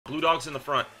Blue dogs in the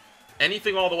front.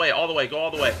 Anything all the way, go all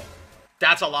the way.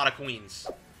 That's a lot of queens.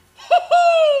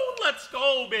 Let's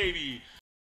go, baby.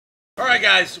 Alright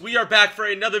guys, we are back for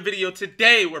another video.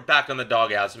 Today, we're back on the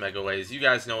Doghouse Megaways. You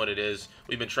guys know what it is.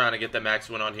 We've been trying to get the max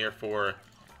win on here for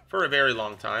a very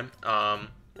long time.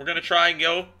 We're going to try and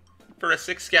go for a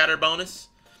 6 scatter bonus.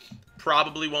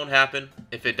 Probably won't happen.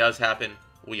 If it does happen,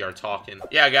 we are talking.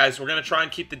 Yeah, guys, we're going to try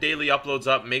and keep the daily uploads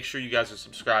up. Make sure you guys are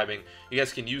subscribing. You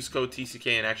guys can use code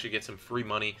TCK and actually get some free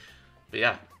money. But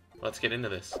yeah, let's get into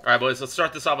this. Alright, boys, let's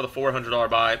start this off with a $400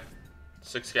 buy.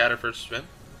 6 scatter first spin.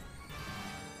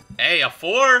 Hey, a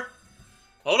 4.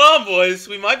 Hold on, boys.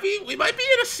 We might be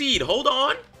in a seed. Hold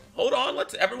on.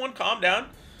 Let's everyone calm down.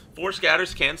 4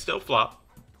 scatters can still flop.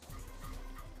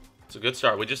 It's a good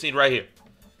start. We just need right here.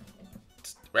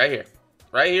 Right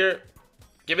here.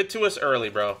 Give it to us early,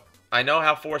 bro. I know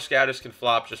how 4 scatters can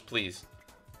flop. Just please.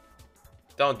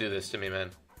 Don't do this to me,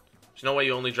 man. There's no way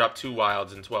you only drop 2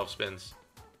 wilds in 12 spins.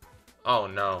 Oh,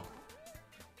 no.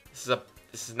 This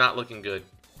is not looking good.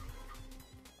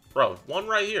 Bro, one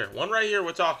right here,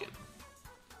 we're talking.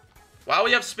 Wow,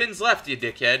 we have spins left, you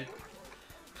dickhead.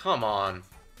 Come on.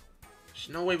 There's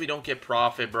no way we don't get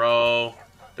profit, bro.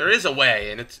 There is a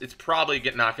way, and it's probably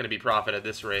not going to be profit at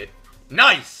this rate.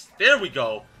 Nice! There we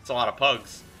go. It's a lot of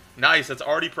pugs. Nice, that's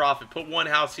already profit. Put 1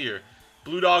 house here.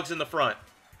 Blue dogs in the front.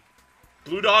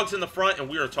 Blue dogs in the front, and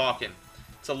we are talking.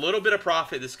 It's a little bit of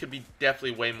profit. This could be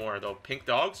definitely way more, though. Pink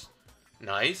dogs.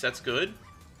 Nice, that's good.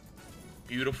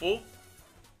 Beautiful.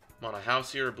 Come on, a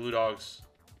house here or blue dogs?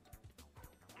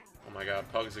 Oh my god,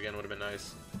 pugs again would have been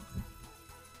nice.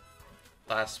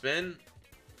 Last spin.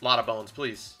 A lot of bones,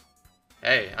 please.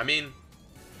 Hey, I mean,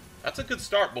 that's a good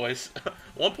start, boys.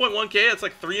 1.1k, that's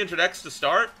like 300x to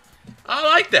start. I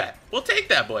like that. We'll take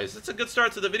that, boys. That's a good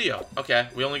start to the video. Okay,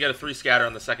 we only get a 3 scatter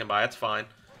on the second buy. It's fine.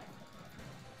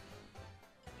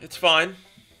 It's fine.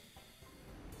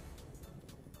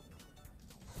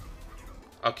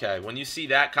 Okay, when you see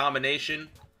that combination,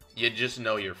 you just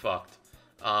know you're fucked.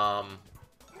 I'm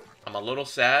a little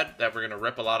sad that we're going to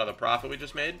rip a lot of the profit we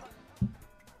just made.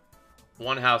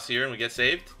 1 house here and we get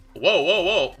saved.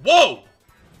 Whoa!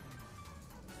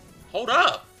 Hold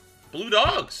up. Blue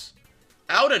dogs.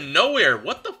 Out of nowhere.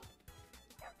 What the...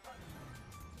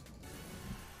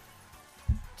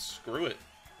 Screw it.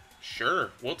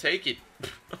 Sure, we'll take it.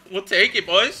 We'll take it,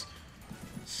 boys.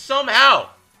 Somehow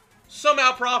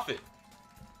profit.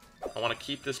 I want to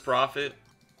keep this profit.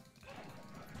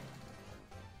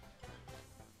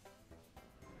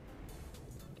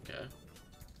 Okay.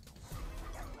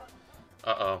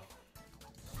 Uh-oh.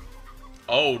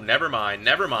 Oh, never mind.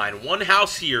 1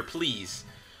 house here, please.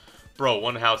 Bro,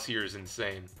 1 house here is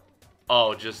insane.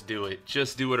 Oh, just do it.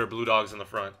 Just do it or blue dogs in the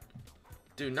front.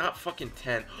 Dude, not fucking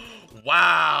 10.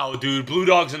 Wow, dude. Blue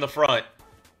dogs in the front.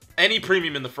 Any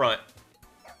premium in the front.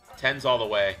 10's all the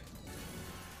way.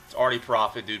 It's already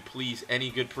profit, dude. Please, any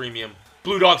good premium.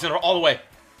 Blue dogs in all the way.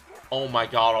 Oh my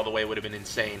god, all the way would have been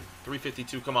insane.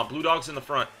 352, come on. Blue dogs in the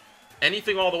front.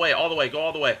 Anything all the way, go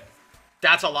all the way.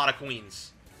 That's a lot of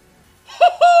queens.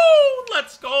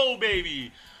 Let's go,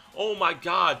 baby. Oh my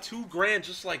god, 2 grand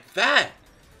just like that.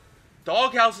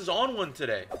 Doghouse is on one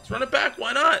today. Let's run it back,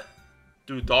 why not?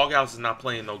 Dude, Doghouse is not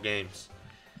playing no games.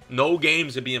 No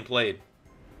games are being played.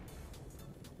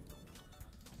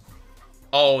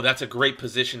 Oh, that's a great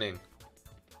positioning.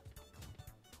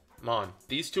 Come on.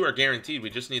 These 2 are guaranteed. We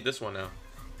just need this one now.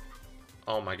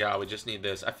 Oh my god, we just need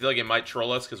this. I feel like it might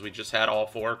troll us because we just had all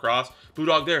 4 across. Blue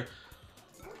dog there.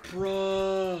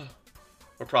 Bruh.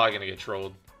 We're probably going to get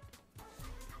trolled.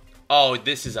 Oh,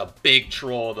 this is a big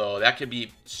troll, though. That could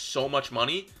be so much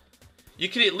money. You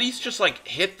could at least just, like,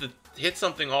 hit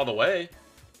something all the way.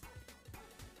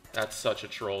 That's such a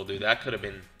troll, dude. That could have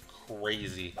been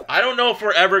crazy. I don't know if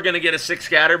we're ever going to get a 6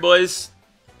 scatter, boys.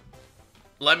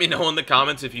 Let me know in the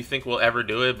comments if you think we'll ever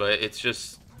do it, but it's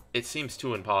just... It seems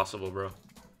too impossible, bro.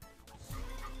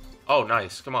 Oh,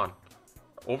 nice. Come on.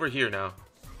 Over here now.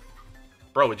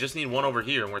 Bro, we just need 1 over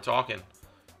here and we're talking.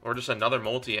 Or just another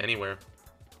multi anywhere.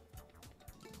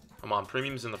 Come on,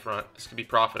 premiums in the front. This could be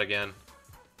profit again.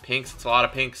 Pinks, it's a lot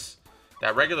of pinks.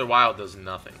 That regular wild does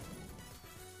nothing.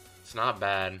 It's not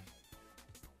bad.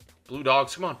 Blue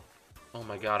dogs, come on. Oh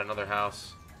my god, another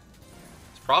house.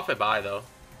 It's profit buy, though.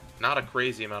 Not a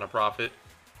crazy amount of profit.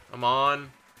 Come on.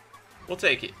 We'll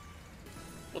take it.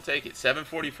 We'll take it.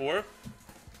 744.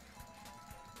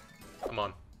 Come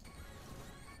on.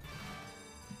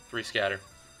 3 scatter.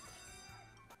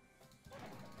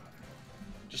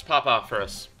 Just pop off for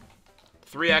us.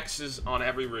 3 X's on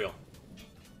every reel.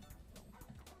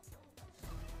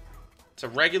 It's a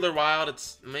regular wild.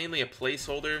 It's mainly a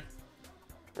placeholder.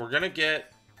 We're going to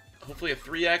get Hopefully a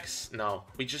 3x. No,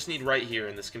 we just need right here,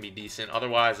 and this can be decent.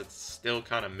 Otherwise, it's still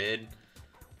kind of mid.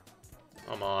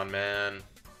 Come on, man.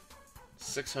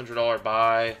 $600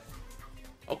 buy.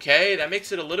 Okay, that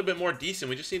makes it a little bit more decent.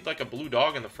 We just need like a blue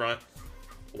dog in the front.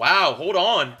 Wow, hold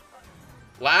on.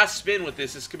 Last spin with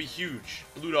this. This could be huge.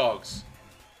 Blue dogs.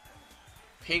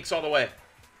 Pinks all the way.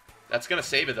 That's going to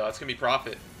save it, though. That's going to be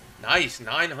profit. Nice,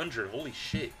 900. Holy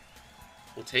shit.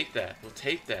 We'll take that. We'll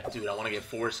take that. Dude, I want to get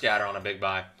 4 scatter on a big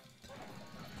buy.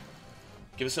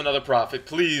 Give us another profit.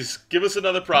 Please, give us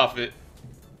another profit.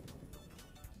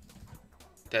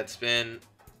 Dead spin.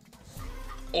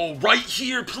 Oh, right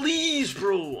here, please,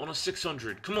 bro. On a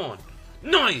 600. Come on.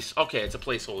 Nice. Okay, it's a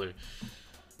placeholder.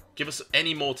 Give us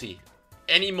any multi.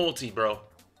 Any multi, bro.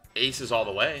 Aces all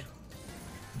the way.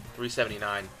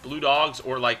 379. Blue dogs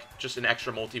or, like, just an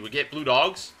extra multi. We get blue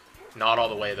dogs. Not all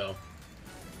the way, though.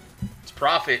 It's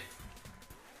profit.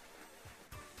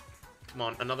 Come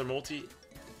on, another multi.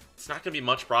 It's not going to be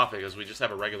much profit because we just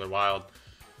have a regular wild.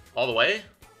 All the way?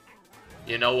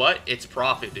 You know what? It's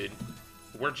profit, dude.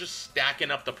 We're just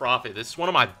stacking up the profit. This is one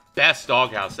of my best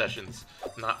doghouse sessions.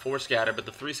 Not 4 scatter, but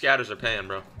the 3 scatters are paying,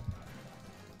 bro.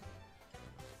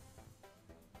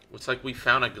 Looks like we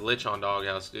found a glitch on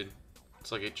doghouse, dude.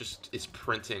 It's like it just is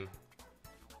printing.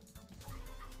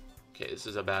 Okay, this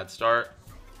is a bad start.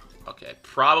 Okay,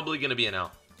 probably going to be an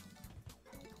out.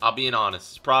 I'll be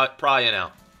honest. It's probably an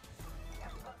out.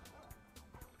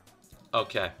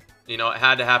 Okay. You know, it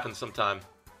had to happen sometime.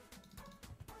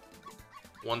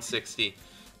 160.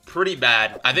 Pretty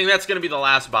bad. I think that's going to be the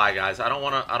last buy, guys. I don't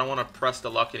want to press the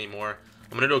luck anymore.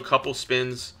 I'm going to do a couple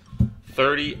spins.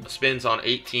 30 spins on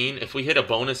 18. If we hit a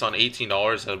bonus on $18,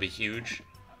 that'll be huge.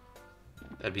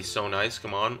 That'd be so nice.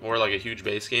 Come on. Or like a huge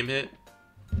base game hit.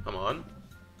 Come on.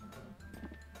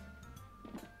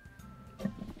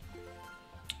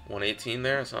 118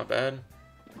 there. It's not bad.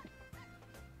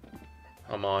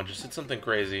 Come on. Just hit something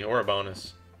crazy. Or a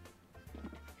bonus.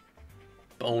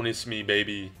 Bonus me,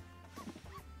 baby.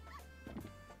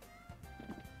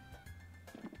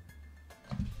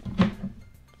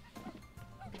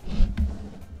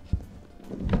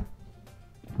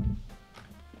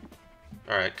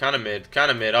 Alright, kind of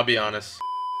mid, I'll be honest.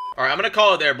 Alright, I'm going to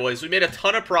call it there, boys. We made a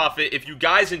ton of profit. If you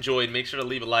guys enjoyed, make sure to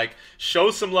leave a like.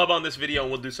 Show some love on this video,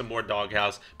 and we'll do some more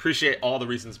doghouse. Appreciate all the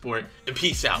recent support, and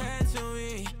peace out.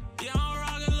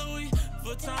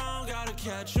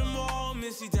 Catch them all,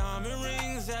 Missy diamond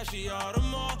rings, actually are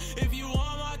them all. If you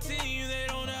want my team, they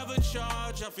don't ever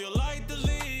charge. I feel like the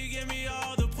league, give me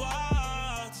all the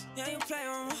parts. Yeah, you play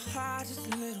on my heart just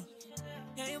a little.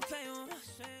 Yeah, you play on my